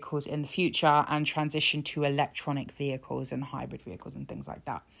petrol vehicles in the future and transition to electronic vehicles and hybrid vehicles and things like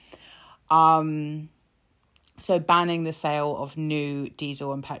that. So banning the sale of new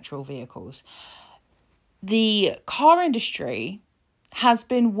diesel and petrol vehicles. The car industry has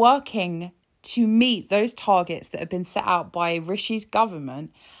been working to meet those targets that have been set out by Rishi's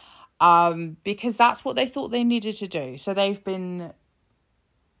government, because that's what they thought they needed to do. So they've been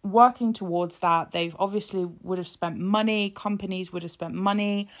working towards that. They've obviously would have spent money, companies would have spent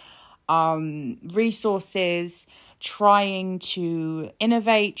money, resources, trying to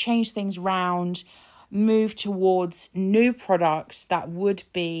innovate, change things around, move towards new products that would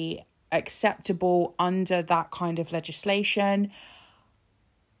be acceptable under that kind of legislation.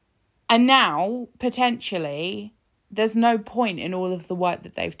 And now, potentially, there's no point in all of the work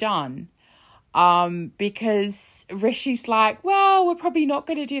that they've done, because Rishi's like, well, we're probably not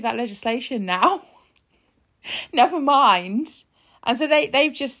going to do that legislation now. Never mind. And so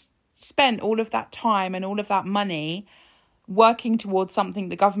they've just spent all of that time and all of that money working towards something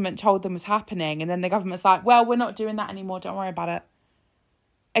the government told them was happening. And then the government's like, well, we're not doing that anymore. Don't worry about it.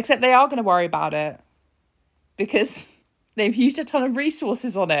 Except they are going to worry about it because they've used a ton of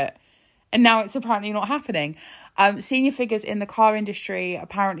resources on it. And now it's apparently not happening. Senior figures in the car industry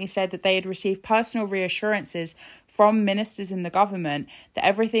apparently said that they had received personal reassurances from ministers in the government that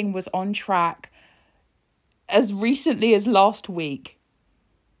everything was on track as recently as last week.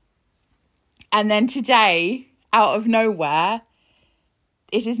 And then today, out of nowhere,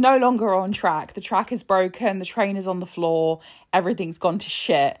 it is no longer on track. The track is broken. The train is on the floor. Everything's gone to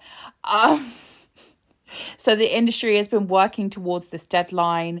shit. So the industry has been working towards this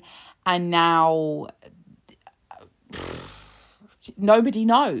deadline, and now nobody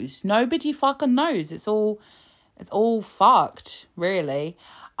knows. Nobody fucking knows. It's all fucked, really.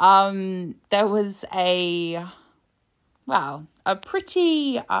 There was a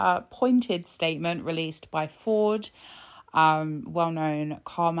pretty pointed statement released by Ford, well-known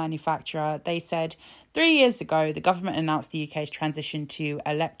car manufacturer. They said 3 years ago, the government announced the UK's transition to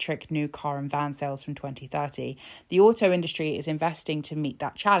electric new car and van sales from 2030. The auto industry is investing to meet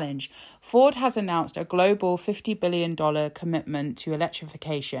that challenge. Ford has announced a global $50 billion commitment to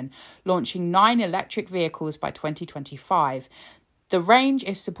electrification, launching 9 electric vehicles by 2025. The range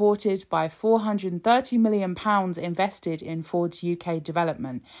is supported by £430 million invested in Ford's UK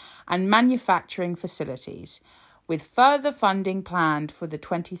development and manufacturing facilities, with further funding planned for the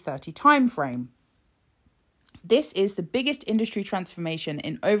 2030 timeframe. This is the biggest industry transformation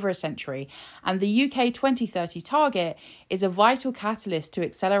in over a century, and the UK 2030 target is a vital catalyst to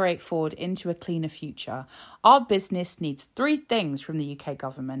accelerate Ford into a cleaner future. Our business needs 3 things from the UK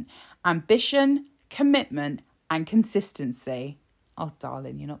government: ambition, commitment, and consistency. Oh,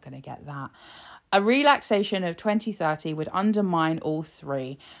 darling, you're not going to get that. A relaxation of 2030 would undermine all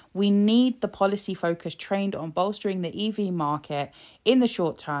 3. We need the policy focus trained on bolstering the EV market in the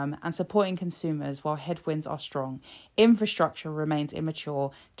short term and supporting consumers while headwinds are strong. Infrastructure remains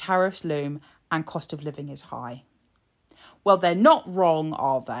immature, tariffs loom, and cost of living is high. Well, they're not wrong,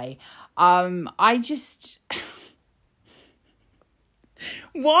 are they?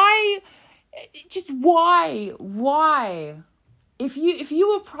 Why? If you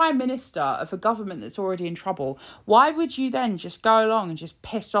were Prime Minister of a government that's already in trouble, why would you then just go along and just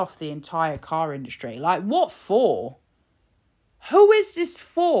piss off the entire car industry? Like, what for? Who is this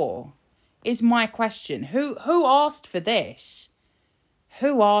for? Is my question. Who asked for this?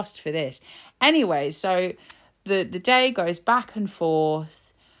 Who asked for this? Anyway, so the day goes back and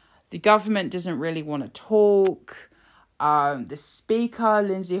forth. The government doesn't really want to talk. The speaker,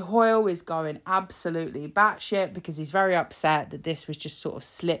 Lindsay Hoyle, is going absolutely batshit because he's very upset that this was just sort of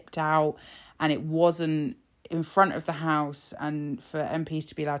slipped out and it wasn't in front of the House and for MPs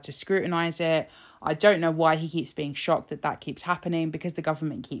to be allowed to scrutinise it. I don't know why he keeps being shocked that keeps happening, because the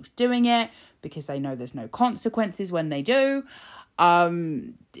government keeps doing it, because they know there's no consequences when they do.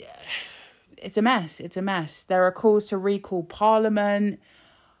 It's a mess. It's a mess. There are calls to recall Parliament.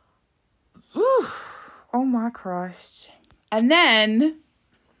 Whew. Oh my Christ. And then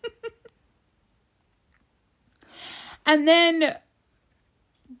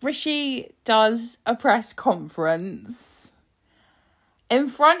Rishi does a press conference in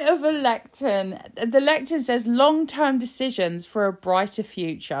front of a lectern. The lectern says long-term decisions for a brighter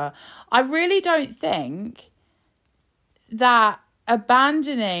future. I really don't think that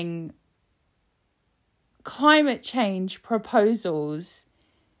abandoning climate change proposals,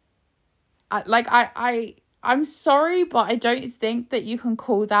 I'm sorry, but I don't think that you can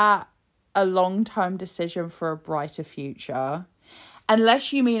call that a long-term decision for a brighter future.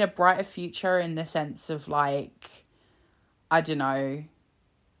 Unless you mean a brighter future in the sense of, like, I don't know,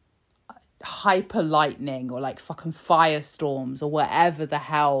 hyper lightning or like fucking firestorms or whatever the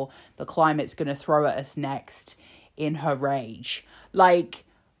hell the climate's going to throw at us next in her rage. Like,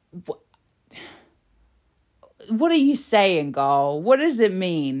 what are you saying, girl? What does it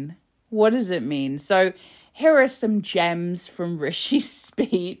mean? What does it mean? So here are some gems from Rishi's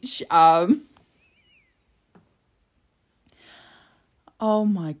speech. Oh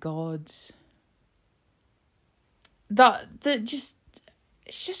my God. It's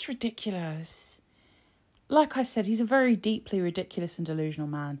just ridiculous. Like I said, he's a very deeply ridiculous and delusional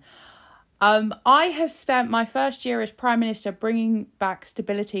man. I have spent my first year as Prime Minister bringing back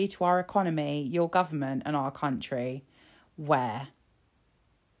stability to our economy, your government and our country. Where?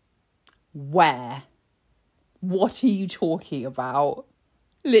 What are you talking about?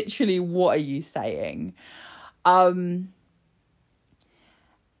 Literally, what are you saying?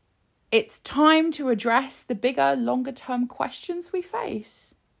 It's time to address the bigger, longer-term questions we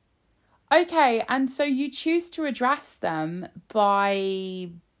face. Okay, and so you choose to address them by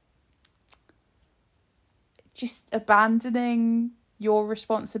just abandoning your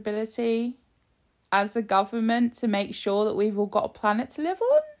responsibility as a government to make sure that we've all got a planet to live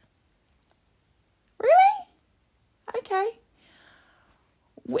on? Really? okay.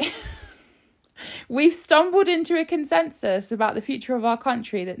 We've stumbled into a consensus about the future of our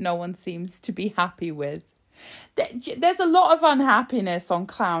country that no one seems to be happy with. There's a lot of unhappiness on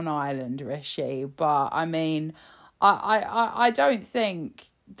Clown Island, Rishi, but I mean, I don't think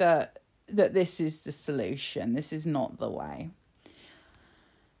that this is the solution. This is not the way.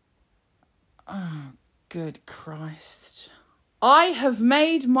 Oh, good Christ. I have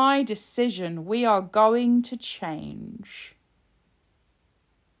made my decision. We are going to change.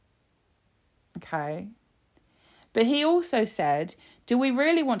 Okay. But he also said, do we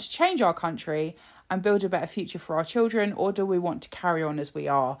really want to change our country and build a better future for our children, or do we want to carry on as we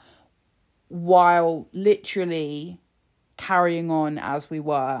are while literally carrying on as we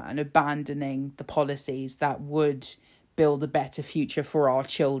were and abandoning the policies that would build a better future for our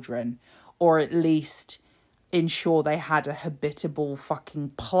children, or at least ensure they had a habitable fucking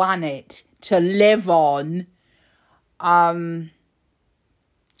planet to live on?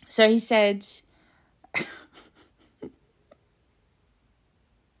 So he said,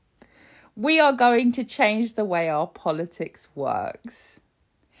 we are going to change the way our politics works,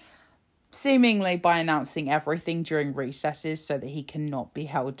 seemingly by announcing everything during recesses so that he cannot be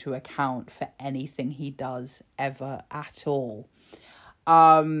held to account for anything he does ever at all.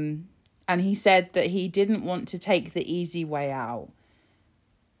 And he said that he didn't want to take the easy way out.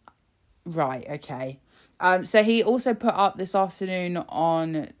 Right, okay. So he also put up this afternoon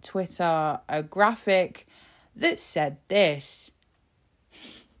on Twitter a graphic that said this.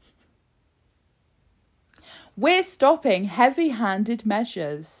 We're stopping heavy-handed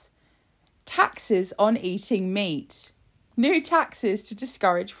measures. Taxes on eating meat. New taxes to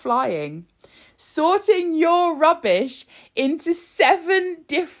discourage flying. Sorting your rubbish into 7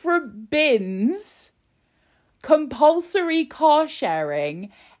 different bins. Compulsory car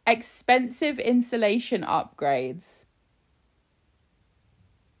sharing. Expensive insulation upgrades.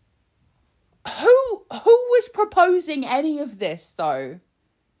 Who was proposing any of this, though?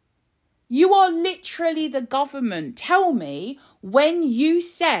 You are literally the government. Tell me when you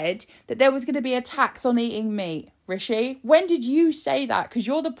said that there was going to be a tax on eating meat, Rishi. When did you say that? Because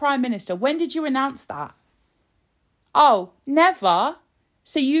you're the Prime Minister. When did you announce that? Oh, never.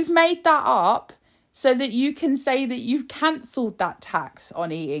 So you've made that up so that you can say that you've cancelled that tax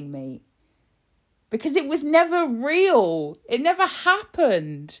on eating meat. Because it was never real. It never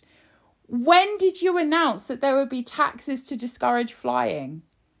happened. When did you announce that there would be taxes to discourage flying?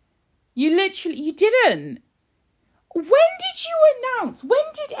 You didn't. When did you announce? When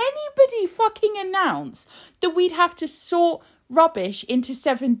did anybody fucking announce that we'd have to sort rubbish into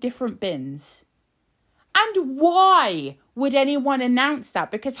 7 different bins? And why would anyone announce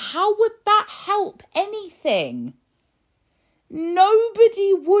that? Because how would that help anything?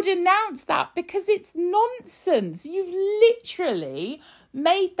 Nobody would announce that because it's nonsense. You've literally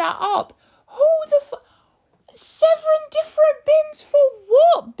made that up. Who the fuck? 7 different bins for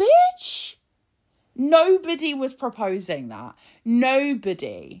what, bitch? Nobody was proposing that.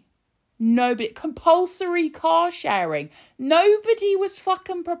 Nobody. Compulsory car sharing. Nobody was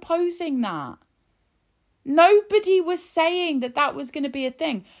fucking proposing that. Nobody was saying that that was going to be a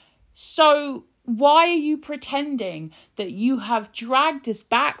thing. So why are you pretending that you have dragged us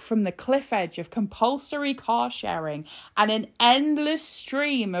back from the cliff edge of compulsory car sharing and an endless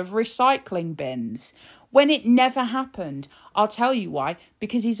stream of recycling bins when it never happened? I'll tell you why.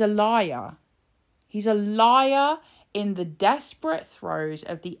 Because he's a liar. He's a liar in the desperate throes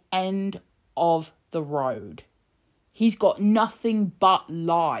of the end of the road. He's got nothing but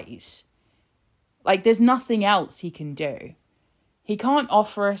lies. Like, there's nothing else he can do. He can't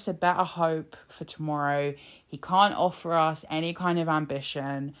offer us a better hope for tomorrow. He can't offer us any kind of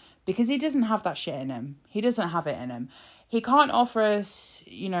ambition because he doesn't have that shit in him. He doesn't have it in him. He can't offer us,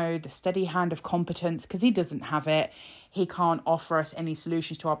 the steady hand of competence because he doesn't have it. He can't offer us any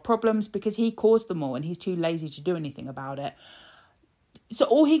solutions to our problems because he caused them all and he's too lazy to do anything about it. So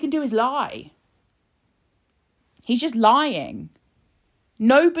all he can do is lie. He's just lying.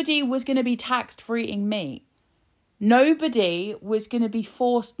 Nobody was going to be taxed for eating meat. Nobody was going to be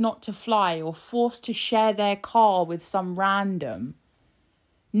forced not to fly or forced to share their car with some random.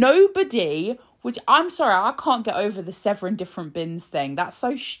 Nobody, which I'm sorry, I can't get over the 7 different bins thing. That's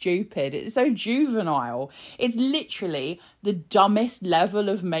so stupid. It's so juvenile. It's literally the dumbest level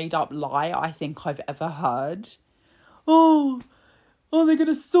of made up lie I think I've ever heard. Oh, they're going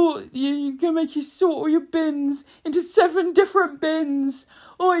to sort, you can make you sort all your bins into 7 different bins.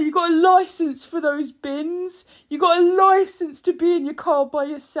 Oh, you got a license for those bins. You got a license to be in your car by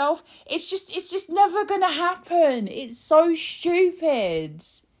yourself. It's just never going to happen. It's so stupid.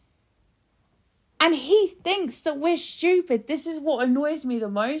 And he thinks that we're stupid. This is what annoys me the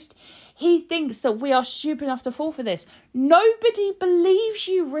most. He thinks that we are stupid enough to fall for this. Nobody believes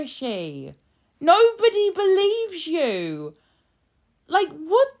you, Rishi. Nobody believes you. Like,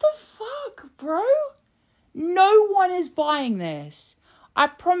 what the fuck, bro? No one is buying this. I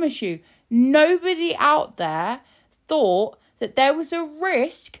promise you, nobody out there thought that there was a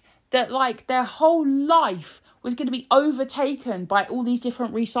risk that, like, their whole life was going to be overtaken by all these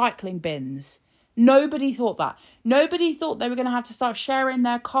different recycling bins. Nobody thought that. Nobody thought they were going to have to start sharing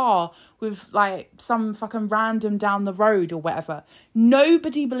their car with, like, some fucking random down the road or whatever.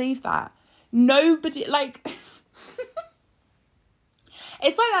 Nobody believed that. Nobody, like...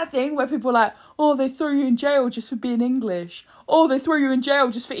 It's like that thing where people are like, oh, they throw you in jail just for being English. Oh, they throw you in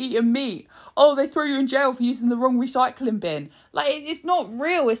jail just for eating meat. Oh, they throw you in jail for using the wrong recycling bin. Like, it's not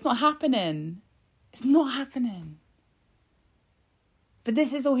real. It's not happening. It's not happening. But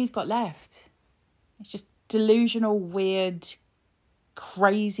this is all he's got left. It's just delusional, weird,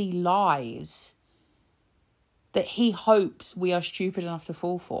 crazy lies that he hopes we are stupid enough to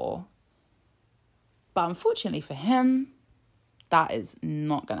fall for. But unfortunately for him, that is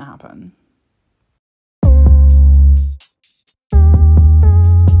not going to happen.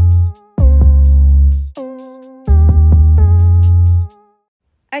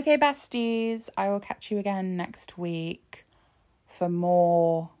 Okay, besties, I will catch you again next week for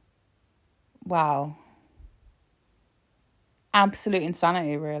more, well, absolute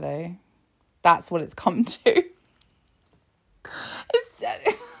insanity, really. That's what it's come to.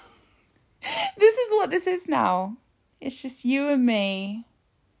 This is what this is now. It's just you and me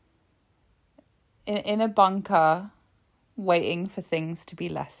in a bunker waiting for things to be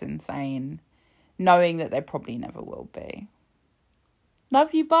less insane, knowing that they probably never will be.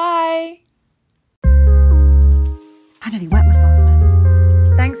 Love you, bye. I nearly wet myself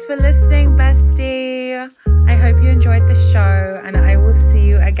then. Thanks for listening, bestie. I hope you enjoyed the show, and I will see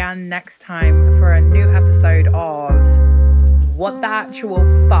you again next time for a new episode of what the actual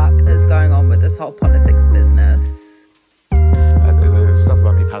fuck is going on with this whole politics business. The stuff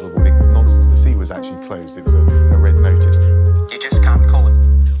about me paddleboarding, nonsense. The sea was actually closed. It was a red notice. You just can't call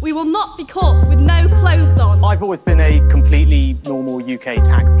it. We will not be caught with no clothes on. I've always been a completely normal UK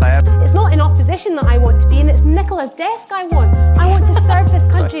taxpayer. It's not in opposition that I want to be in, it's Nicola's desk I want. I want to serve this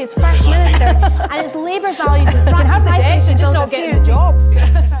country as First Minister, and it's Labour values. You can have the desk, you're just not getting the job.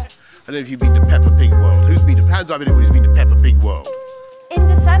 I don't know if you've been to Peppa Pig World. How's everybody who's been to Peppa Pig World? In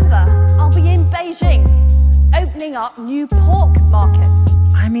December, I'll be in Beijing, opening up new pork markets.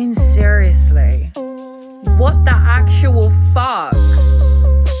 I mean, seriously, what the actual fuck?